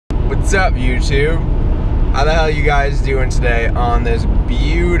What's up, YouTube? How the hell are you guys doing today on this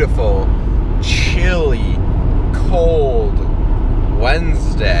beautiful, chilly, cold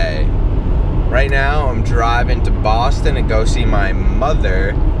Wednesday? Right now, I'm driving to Boston to go see my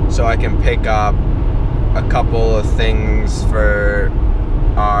mother so I can pick up a couple of things for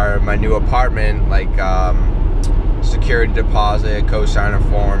my new apartment, like security deposit, co-signer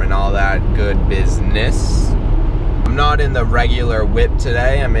form, and all that good business. I'm not in the regular whip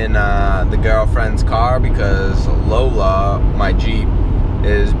today. I'm in the girlfriend's car because Lola, my Jeep,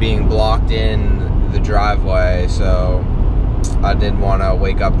 is being blocked in the driveway, so I didn't want to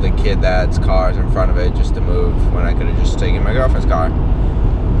wake up the kid that's cars in front of it just to move when I could have just taken my girlfriend's car.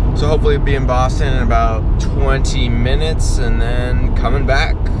 So hopefully be in Boston in about 20 minutes and then coming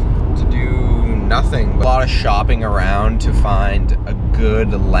back to do nothing. A lot of shopping around to find a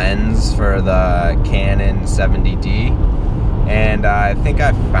good lens for the Canon 70D, and I think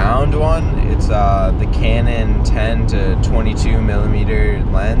I found one. It's the Canon 10 to 22 millimeter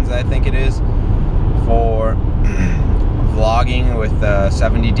lens, I think it is, for vlogging with the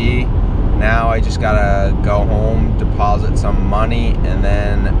 70D. Now I just gotta go home, deposit some money, and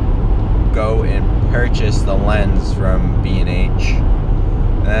then go and purchase the lens from B&H.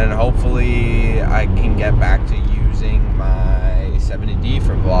 And then hopefully I can get back to using my 70D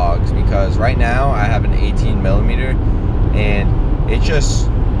for vlogs, because right now I have an 18 millimeter and it's just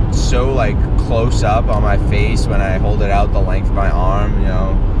so like close up on my face when I hold it out the length of my arm, you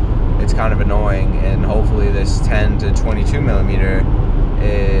know, it's kind of annoying. And hopefully this 10 to 22 millimeter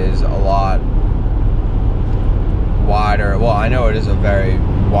is a lot wider. Well, I know it is a very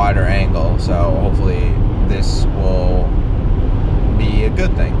wider angle, so hopefully this will be a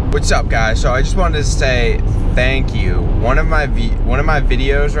good thing. What's up, guys? So I just wanted to say thank you. One of my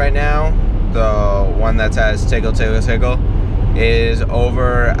videos right now, the one that says tickle tickle tickle, is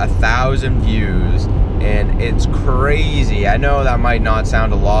over 1,000 views, and it's crazy. I know that might not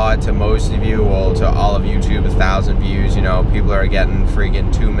sound a lot to most of you, well, to all of YouTube. 1,000 views, you know, people are getting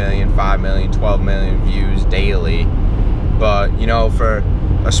freaking 2 million, 5 million, 12 million views daily. But you know, for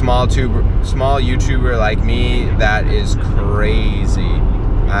a small YouTuber like me, that is crazy.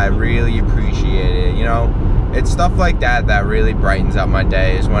 I really appreciate it. You know, it's stuff like that that really brightens up my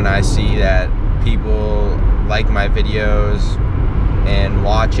days, when I see that people like my videos and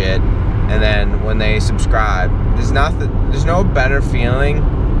watch it, and then when they subscribe. There's no better feeling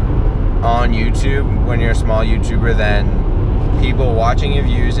on YouTube when you're a small YouTuber than people watching your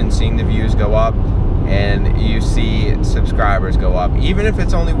views and seeing the views go up, and you see subscribers go up. Even if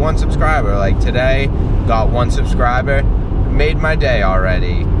it's only one subscriber, like today, got one subscriber, made my day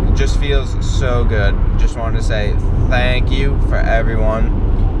already. It just feels so good. Just wanted to say thank you for everyone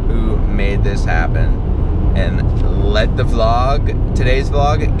who made this happen, and let the vlog, today's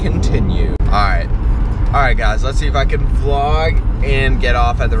vlog, continue. Alright guys, let's see if I can vlog and get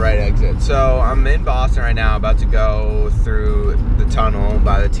off at the right exit. So I'm in Boston right now, about to go through the tunnel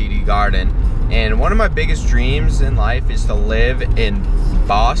by the TD Garden. And one of my biggest dreams in life is to live in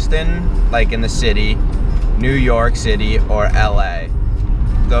Boston, like in the city, New York City, or LA.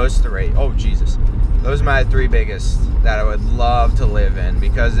 Those three. Oh Jesus. Those are my three biggest that I would love to live in,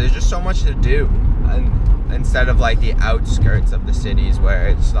 because there's just so much to do. And instead of like the outskirts of the cities where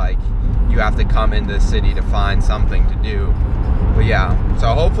it's like you have to come into the city to find something to do. But yeah, so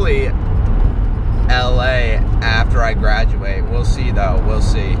hopefully LA after I graduate. We'll see though, we'll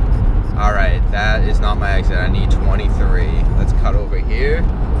see. Alright, that is not my exit. I need 23. Let's cut over here.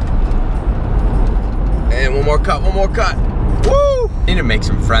 And one more cut, one more cut. Woo! Need to make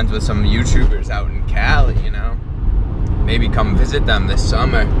some friends with some YouTubers out in Cali, you know? Maybe come visit them this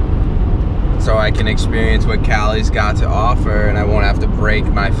summer, so I can experience what Cali's got to offer, and I won't have to break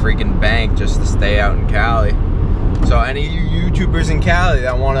my freaking bank just to stay out in Cali. So any of you YouTubers in Cali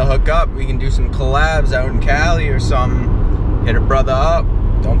that want to hook up, we can do some collabs out in Cali or something. Hit a brother up.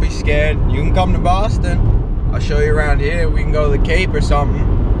 Don't be scared. You can come to Boston. I'll show you around here. We can go to the Cape or something.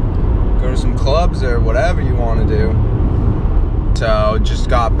 Go to some clubs or whatever you want to do. So just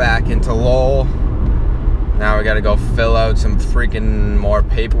got back into Lowell. Now we gotta go fill out some freaking more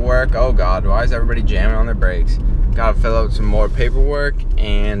paperwork. Oh God, why is everybody jamming on their brakes? Gotta fill out some more paperwork,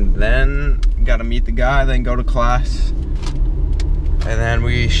 and then gotta meet the guy, then go to class. And then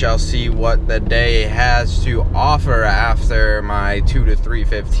we shall see what the day has to offer after my 2 to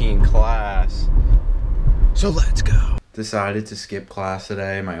 3:15 class. So let's go. Decided to skip class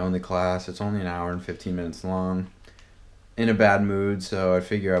today, my only class. It's only an hour and 15 minutes long. In a bad mood, so I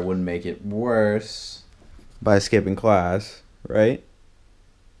figure I wouldn't make it worse by skipping class, right?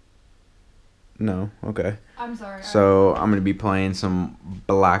 No? Okay. I'm sorry. So I'm going to be playing some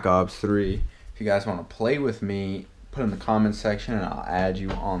Black Ops 3. If you guys want to play with me, put in the comments section and I'll add you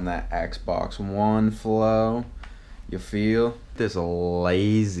on that Xbox One flow. You feel? This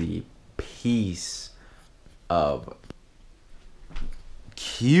lazy piece of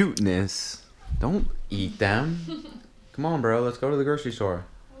cuteness. Don't eat them. Come on, bro. Let's go to the grocery store.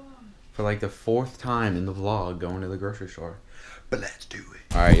 For like the 4th time in the vlog, going to the grocery store. But let's do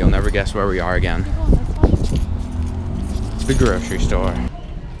it. Alright, you'll never guess where we are again. The grocery store.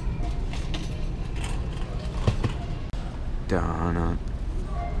 Donna.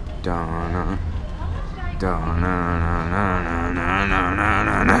 Donna. Donna.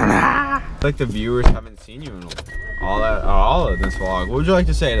 Like the viewers haven't seen you in all of this vlog. What would you like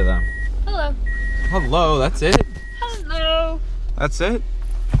to say to them? Hello. Hello, that's it? Hello. That's it?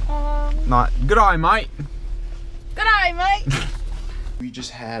 Not good eye, mate. Good eye, mate. We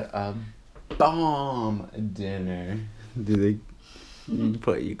just had a bomb dinner. Did they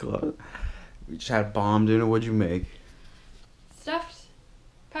put you close? We just had a bomb dinner. What'd you make? Stuffed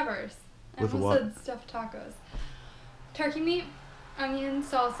peppers. With I what? said stuffed tacos. Turkey meat, onion,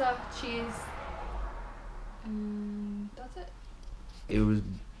 salsa, cheese, and that's it. It was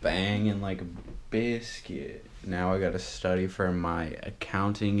banging like a biscuit. Now I gotta study for my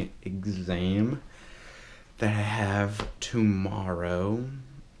accounting exam that I have tomorrow.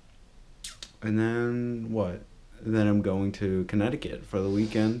 And then what? Then I'm going to Connecticut for the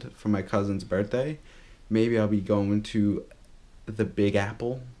weekend for my cousin's birthday. Maybe I'll be going to the Big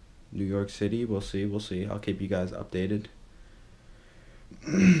Apple, New York City. We'll see. I'll keep you guys updated.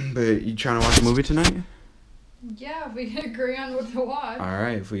 But you trying to watch a movie tonight? Yeah, if we can agree on what to watch.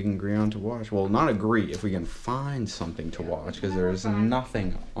 Alright, if we can agree on to watch. Well, not agree, if we can find something to watch, because there is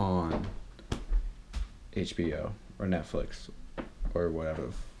nothing on HBO or Netflix or whatever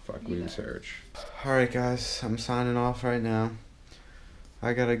the fuck we search. Alright guys, I'm signing off right now.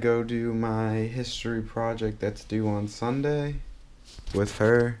 I gotta go do my history project that's due on Sunday with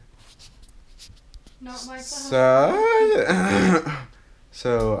her. Not my class.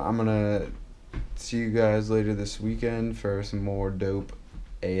 So I'm gonna see you guys later this weekend for some more dope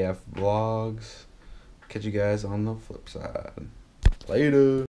AF vlogs. Catch you guys on the flip side. Later.